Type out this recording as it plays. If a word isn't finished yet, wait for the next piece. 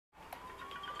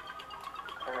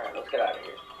get out of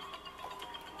here.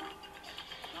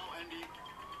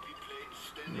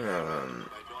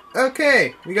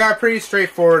 Okay, we got a pretty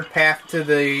straightforward path to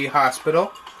the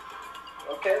hospital.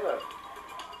 Okay, then.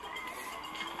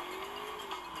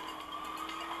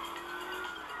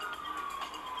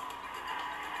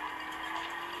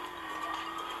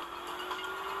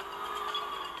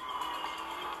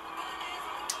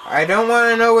 I don't want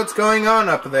to know what's going on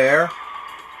up there.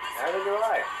 Neither do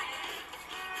I.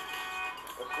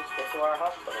 Let's just get to our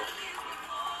hospital.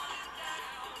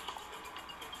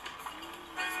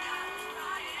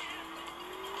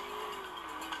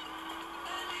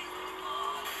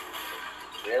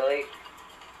 Really?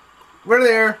 We're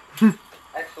there.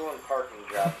 Excellent parking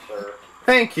job, sir.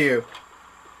 Thank you.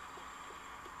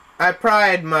 I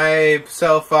pride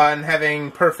myself on having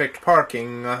perfect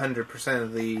parking 100%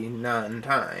 of the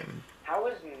non-time. How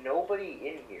is nobody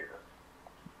in here?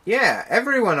 Yeah,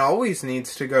 everyone always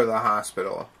needs to go to the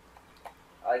hospital.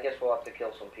 I guess we'll have to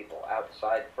kill some people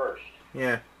outside first.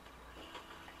 Yeah.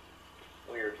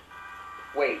 Weird.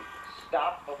 Wait,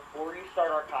 stop before you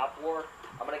start our cop war.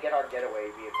 I'm gonna get our getaway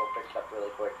vehicle fixed up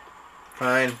really quick.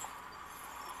 Fine.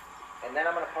 And then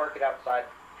I'm gonna park it outside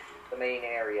the main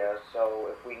area, so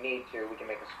if we need to, we can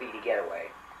make a speedy getaway.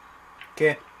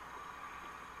 Okay.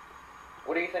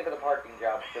 What do you think of the parking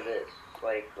job for this?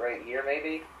 Like, right here,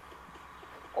 maybe?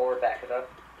 Or back it up?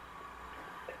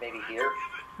 Like, maybe here?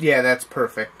 Yeah, that's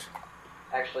perfect.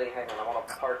 Actually, hang on, I want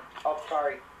to park... Oh,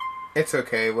 sorry. It's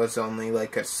okay, it was only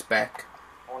like a speck.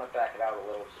 I want to back it out a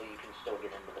little so you can still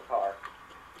get into the car.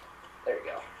 There you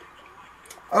go.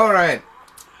 Alright.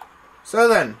 So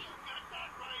then.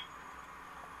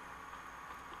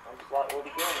 Onslaught will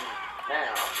begin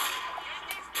now.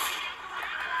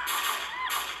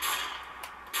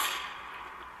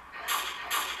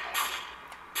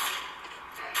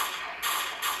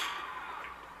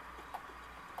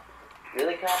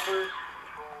 Really, coppers?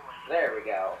 There we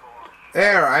go.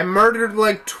 There, I murdered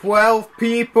like 12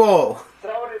 people.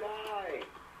 So did I.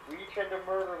 We each had to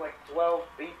murder like 12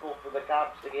 people for the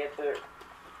cops to get there.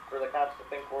 For the cops to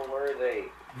think we're worthy.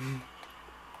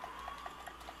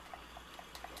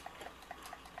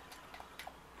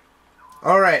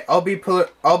 Alright, I'll be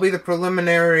the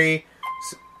preliminary.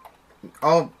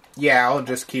 I'll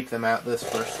just keep them out this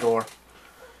first door.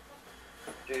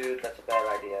 Dude, that's a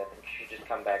bad idea. I think you should just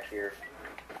come back here.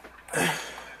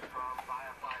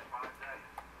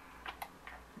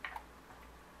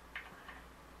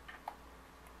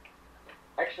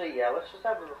 Actually, yeah, let's just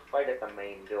have a fight at the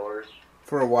main doors.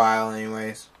 For a while,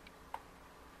 anyways.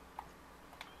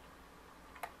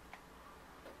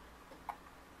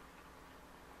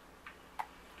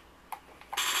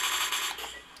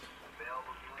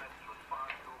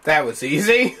 That was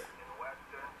easy.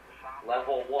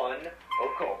 Level 1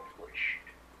 accomplished.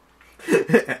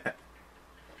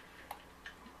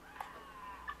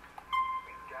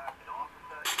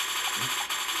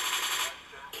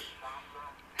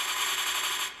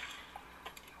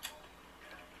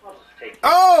 I'll just take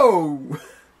Oh!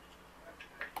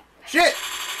 Shit!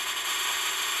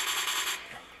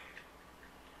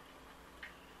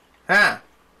 Huh.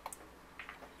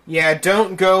 Yeah,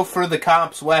 don't go for the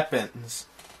cops' weapons.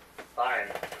 Fine.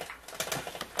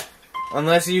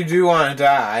 Unless you do want to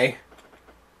die.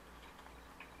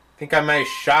 I think I might have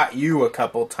shot you a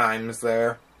couple times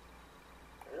there.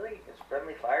 Really? Is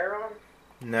friendly fire on?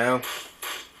 No.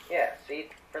 Yeah, see?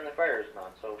 Friendly fire isn't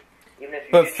on, so even if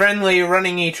you But get friendly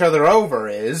running each other over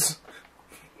is.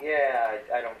 Yeah,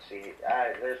 I don't see it.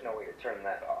 There's no way to turn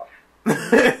that off.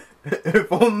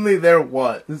 If only there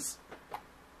was.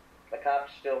 The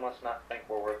cops still must not think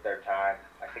we're worth their time.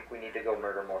 I think we need to go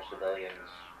murder more civilians.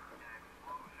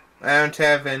 I don't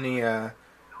have any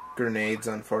grenades,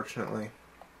 unfortunately.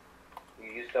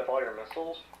 You used up all your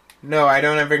missiles? No, I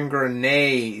don't have any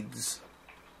grenades.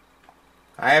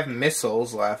 I have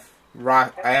missiles left.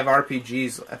 I have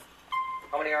RPGs left.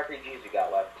 How many RPGs you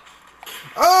got left?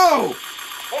 Oh!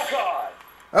 Oh god!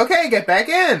 Okay, get back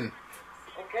in!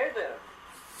 Okay then.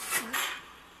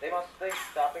 They must think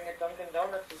stopping at Dunkin'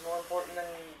 Donuts is more important than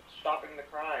stopping the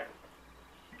crime.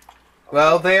 Okay.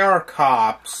 Well, they are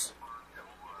cops.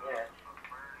 Yeah.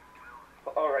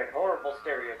 Alright, horrible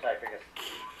stereotyping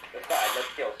aside, let's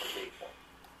kill some people.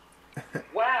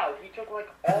 Wow, he took like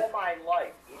all my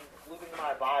life, including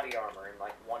my body armor, in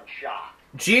like one shot.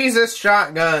 Jesus,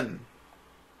 shotgun!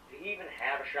 Did he even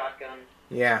have a shotgun?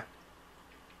 Yeah.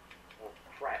 Well,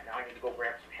 crap, now I need to go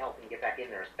grab some help and get back in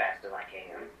there as fast as I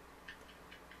can.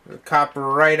 The cop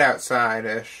right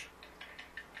outside-ish.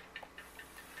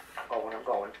 Oh, and I'm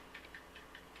going.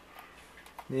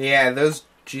 Yeah,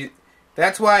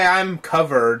 that's why I'm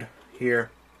covered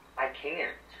here. I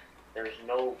can't. there's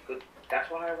no good... That's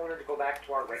why I wanted to go back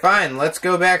to our regular... Fine, let's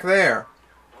go back there.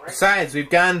 Right. Besides, we've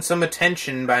gotten some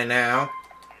attention by now.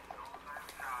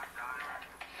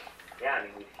 Yeah, I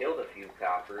mean, we've killed a few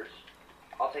coppers.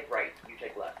 I'll take right, you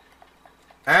take left.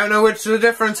 I don't know which the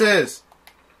difference is.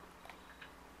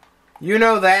 You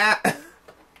know that.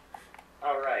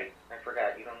 Oh, right. I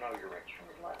forgot. You don't know your right from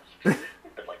your left.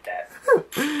 But like that.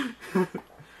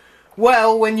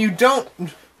 Well, when you don't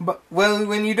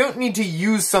need to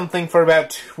use something for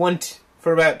about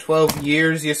 12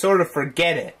 years, you sort of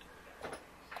forget it.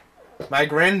 My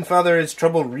grandfather has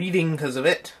trouble reading because of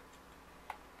it.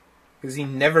 Because he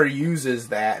never uses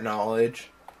that knowledge.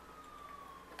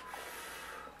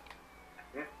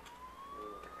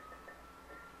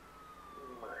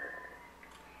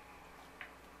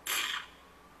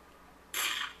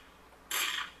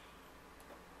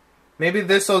 Maybe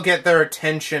this'll get their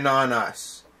attention on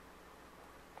us.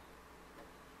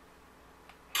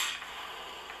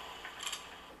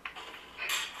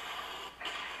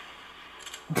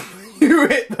 You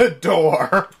hit the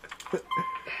door.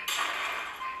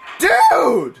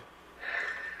 Dude!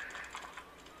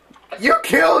 You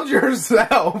killed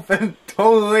yourself and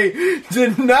totally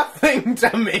did nothing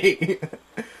to me.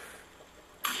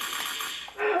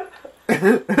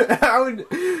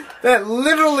 That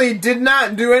literally did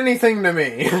not do anything to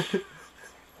me. I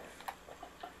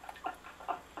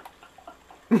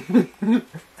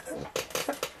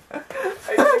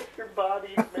think your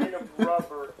body's made of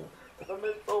rubber. The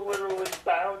missile literally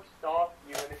bounced off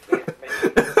you and it hit me.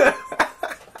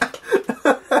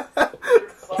 Your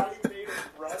body made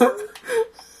of rubber?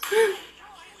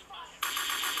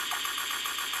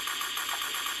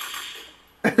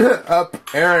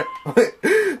 Apparently.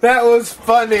 That was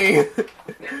funny.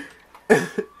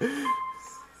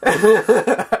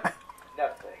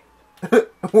 Nothing.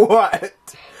 What?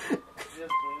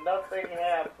 Just nothing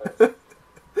happened.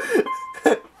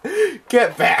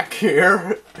 Get back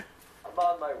here. I'm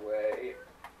on my way.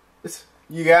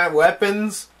 You got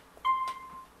weapons?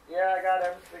 Yeah, I got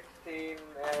M16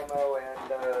 ammo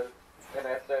and an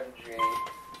SMG.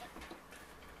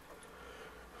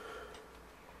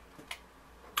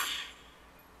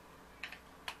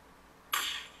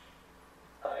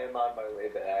 I am on my way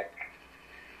back.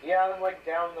 Yeah, I'm like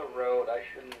down the road. I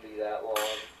shouldn't be that long.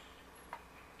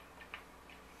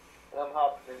 And I'm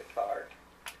hopping in the car.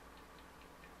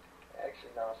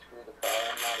 Actually, no, screw the car.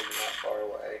 I'm not even that far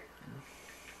away.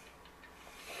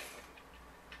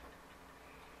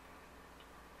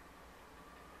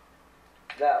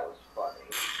 That was funny.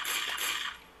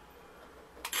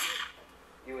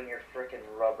 You and your frickin'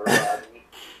 rubber body.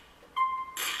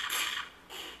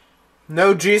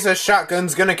 No Jesus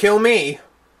shotgun's gonna kill me.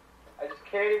 I just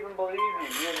can't even believe you.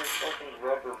 You and your fucking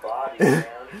rubber body, man.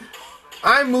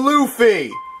 I'm Luffy.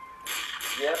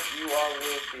 Yep, you are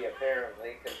Luffy,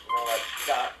 apparently, because, you know, that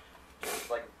shot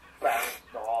just, like,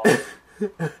 bounced off and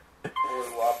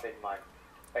blew up in my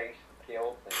face and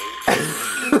killed me.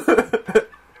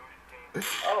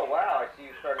 Oh, wow, I see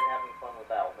you started having fun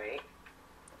without me.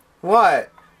 What?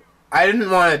 I didn't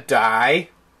want to die.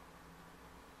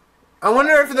 I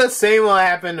wonder if the same will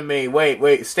happen to me.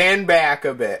 Wait, stand back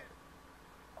a bit.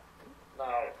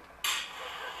 No.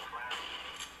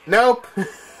 Nope.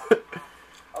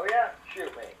 Oh, yeah?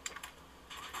 Shoot me.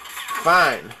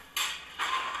 Fine.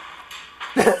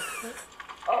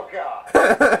 Oh,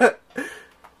 God.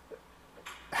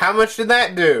 How much did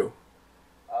that do?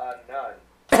 None.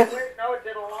 Wait, no, it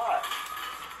did a lot.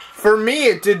 For me,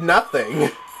 it did nothing. For me, it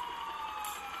did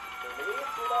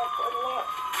quite a lot.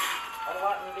 Quite a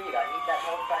lot indeed. I need that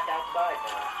health back outside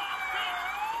now.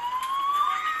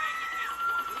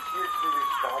 Did you seriously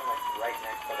respawn, like, right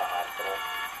next to the hospital?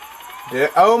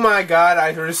 Oh my god,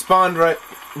 I respawned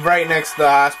right next to the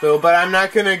hospital, but I'm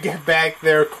not gonna get back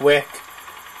there quick.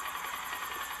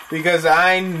 Because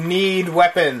I need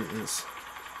weapons.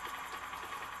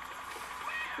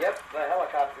 Yep, the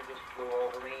helicopter just flew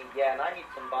over me. Yeah, and I need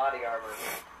some body armor.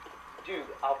 Dude,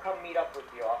 I'll come meet up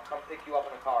with you. I'll come pick you up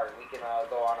in a car and we can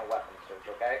go on a weapon search,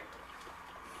 okay?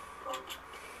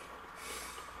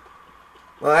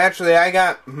 Well, actually, I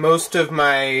got most of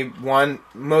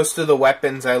the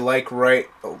weapons I like right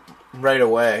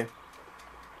away.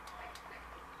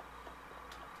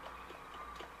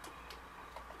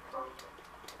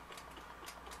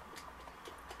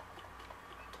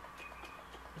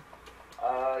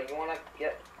 You wanna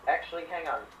actually, hang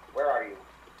on. Where are you?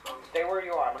 Stay where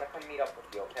you are. I'm gonna come meet up with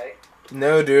you, okay?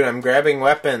 No, dude, I'm grabbing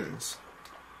weapons.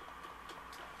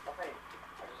 Okay.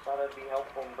 I just thought it'd be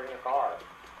helpful and bring a car.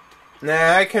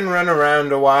 Nah, I can run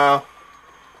around a while.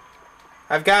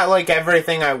 I've got, like,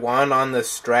 everything I want on this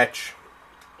stretch.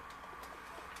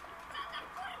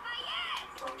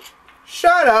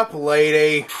 Shut up,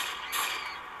 lady.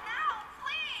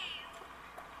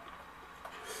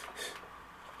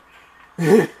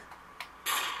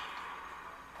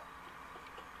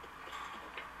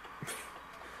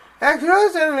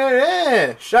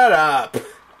 Shut up.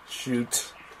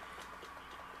 Shoot.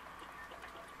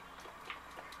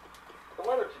 The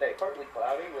weather today, partly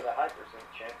cloudy with a high percent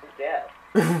chance of death.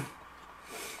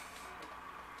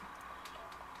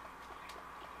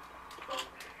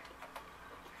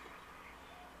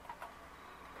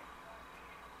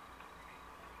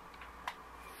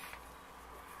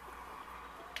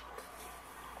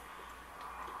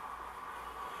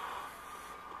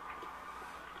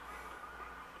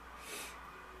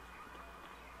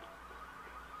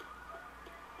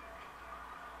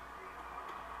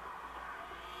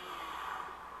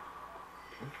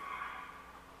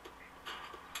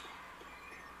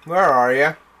 Where are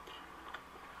you?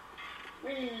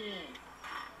 Whee!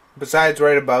 Besides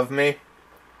right above me.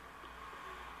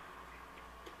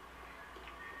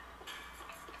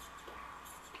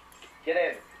 Get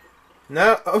in.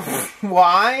 No.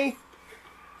 Why?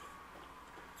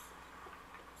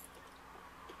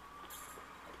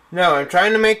 No, I'm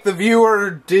trying to make the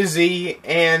viewer dizzy,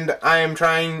 and I'm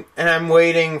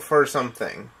waiting for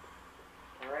something.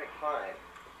 Alright, fine.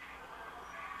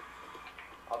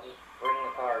 I'll just bring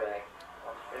the car back.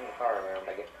 I'll just bring the car around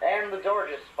again. And the door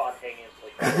just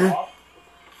spontaneously fell off.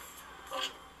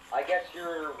 I guess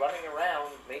you're running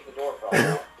around, made the door fall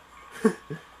off.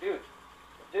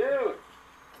 Dude!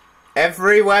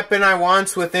 Every weapon I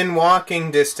want's within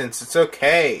walking distance. It's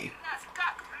okay.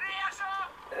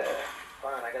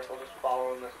 Fine, I guess I'll just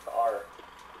follow in this car.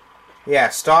 Yeah,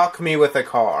 stalk me with a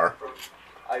car.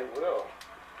 I will.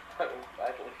 I will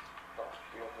at least stalk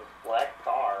you with this black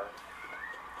car.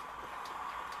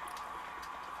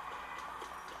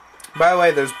 By the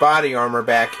way, there's body armor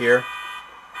back here.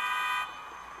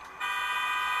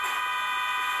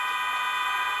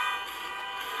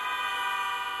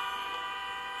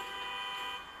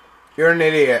 You're an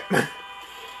idiot.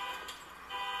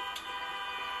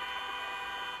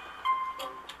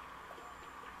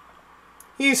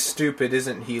 He's stupid,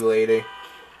 isn't he, lady?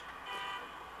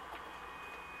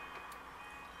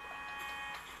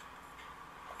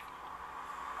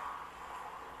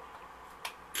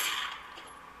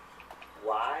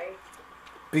 Why?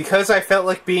 Because I felt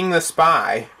like being the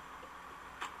spy.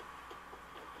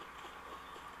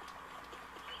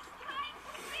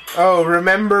 Oh,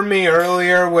 remember me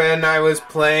earlier when I was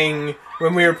playing,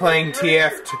 when we were playing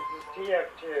TF2?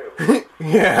 TF2.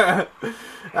 Yeah.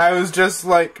 I was just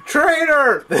like,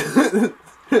 traitor!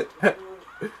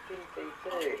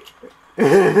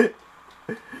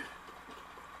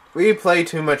 We play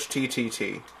too much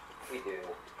TTT. We do.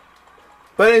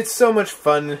 But it's so much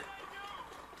fun. It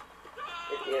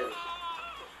is.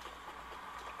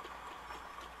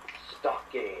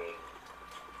 Stalking.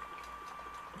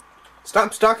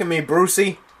 Stop stalking me,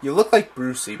 Brucey. You look like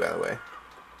Brucey, by the way.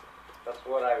 That's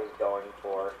what I was going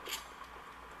for.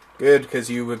 Good, because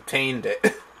you obtained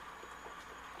it.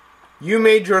 You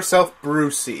made yourself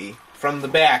Brucey. From the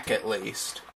back, at least.